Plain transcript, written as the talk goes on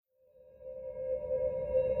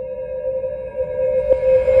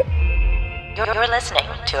You're listening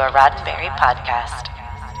to a Roddenberry podcast.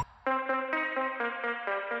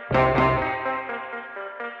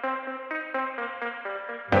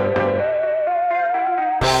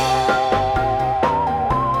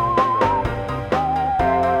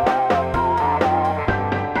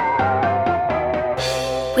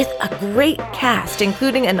 With a great cast,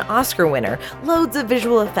 including an Oscar winner, loads of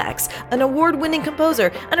visual effects, an award-winning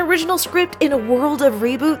composer, an original script in a world of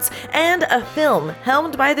reboots, and a film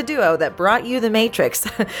helmed by the duo that brought you The Matrix,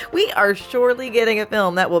 we are surely getting a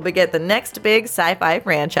film that will beget the next big sci-fi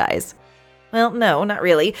franchise. Well, no, not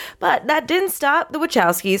really, but that didn't stop the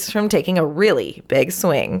Wachowskis from taking a really big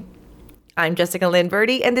swing. I'm Jessica Lynn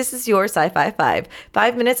Verdi, and this is your Sci-Fi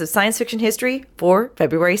 5 minutes of science fiction history for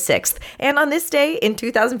February 6th. And on this day in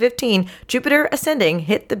 2015, Jupiter Ascending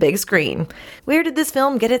hit the big screen. Where did this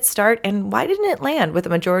film get its start, and why didn't it land with a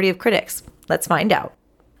majority of critics? Let's find out.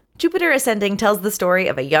 Jupiter Ascending tells the story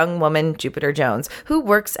of a young woman, Jupiter Jones, who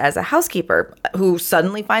works as a housekeeper, who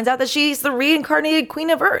suddenly finds out that she's the reincarnated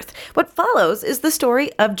Queen of Earth. What follows is the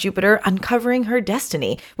story of Jupiter uncovering her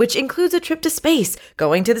destiny, which includes a trip to space,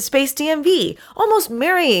 going to the space DMV, almost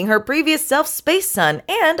marrying her previous self's space son,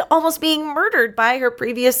 and almost being murdered by her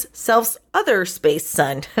previous self's other space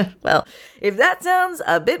son. Well, if that sounds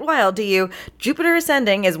a bit wild to you, Jupiter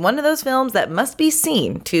Ascending is one of those films that must be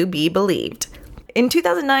seen to be believed. In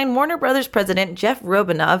 2009, Warner Brothers president Jeff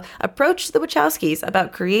Robinov approached the Wachowskis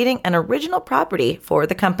about creating an original property for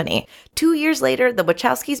the company. 2 years later, the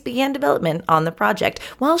Wachowskis began development on the project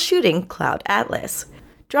while shooting Cloud Atlas.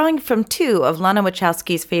 Drawing from two of Lana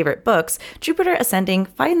Wachowski's favorite books, Jupiter Ascending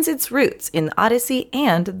finds its roots in the Odyssey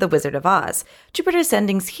and The Wizard of Oz. Jupiter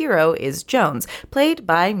Ascending's hero is Jones, played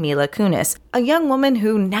by Mila Kunis, a young woman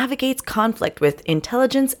who navigates conflict with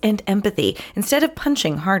intelligence and empathy instead of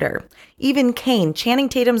punching harder. Even Kane, Channing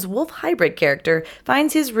Tatum's wolf hybrid character,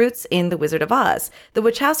 finds his roots in The Wizard of Oz. The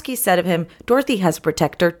Wachowskis said of him, Dorothy has a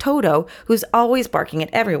protector, Toto, who's always barking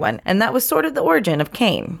at everyone, and that was sort of the origin of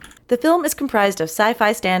Kane. The film is comprised of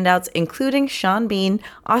sci-fi standouts including Sean Bean,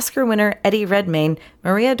 Oscar winner Eddie Redmayne,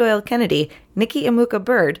 Maria Doyle Kennedy, Nikki Amuka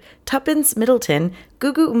Bird, Tuppence Middleton,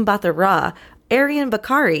 Gugu Mbatha-Raw, Arian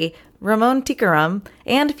Bakari, Ramon Tikaram,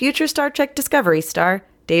 and future Star Trek Discovery star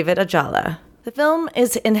David Ajala. The film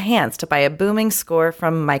is enhanced by a booming score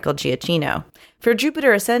from Michael Giacchino. For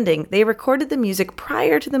Jupiter Ascending, they recorded the music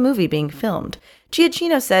prior to the movie being filmed.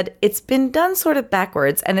 Giacchino said, "It's been done sort of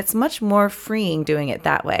backwards, and it's much more freeing doing it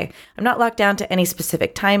that way. I'm not locked down to any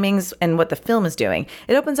specific timings and what the film is doing.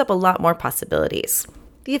 It opens up a lot more possibilities."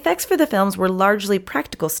 The effects for the films were largely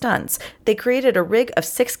practical stunts. They created a rig of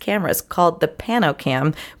 6 cameras called the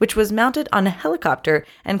Panocam, which was mounted on a helicopter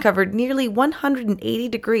and covered nearly 180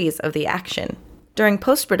 degrees of the action. During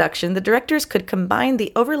post-production, the directors could combine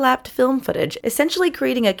the overlapped film footage, essentially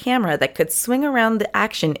creating a camera that could swing around the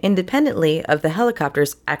action independently of the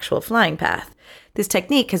helicopter's actual flying path. This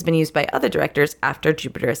technique has been used by other directors after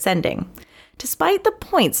Jupiter Ascending. Despite the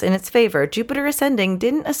points in its favor, Jupiter Ascending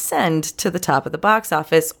didn't ascend to the top of the box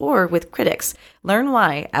office or with critics. Learn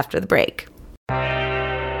why after the break.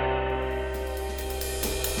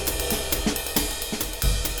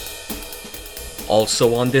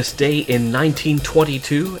 Also on this day in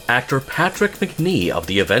 1922, actor Patrick Macnee of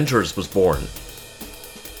The Avengers was born.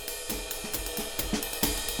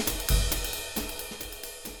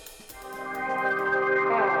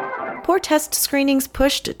 Poor test screenings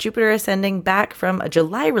pushed Jupiter Ascending back from a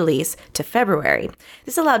July release to February.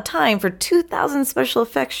 This allowed time for 2,000 special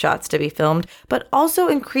effects shots to be filmed, but also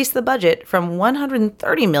increased the budget from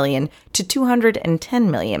 $130 million to $210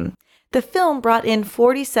 million. The film brought in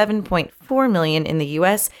 $47.4 million in the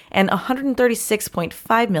US and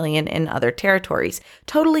 $136.5 million in other territories,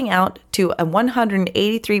 totaling out to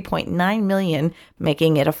 $183.9 million,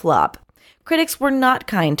 making it a flop. Critics were not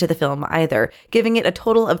kind to the film either, giving it a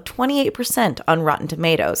total of 28% on Rotten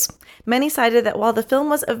Tomatoes. Many cited that while the film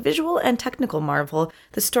was a visual and technical marvel,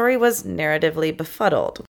 the story was narratively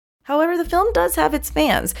befuddled. However, the film does have its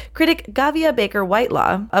fans. Critic Gavia Baker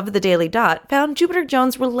Whitelaw of the Daily Dot found Jupiter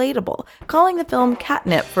Jones relatable, calling the film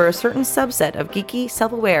catnip for a certain subset of geeky,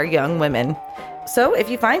 self-aware young women. So if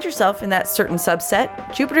you find yourself in that certain subset,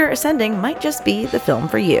 Jupiter Ascending might just be the film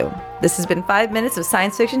for you. This has been 5 minutes of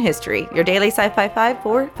science fiction history, your daily Sci-Fi 5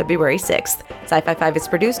 for February 6th. Sci-Fi 5 is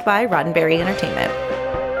produced by Roddenberry Entertainment.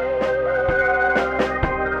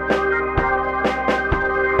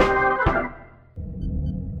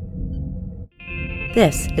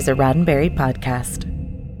 This is a Roddenberry podcast.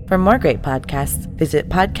 For more great podcasts, visit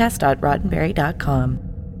podcast.roddenberry.com.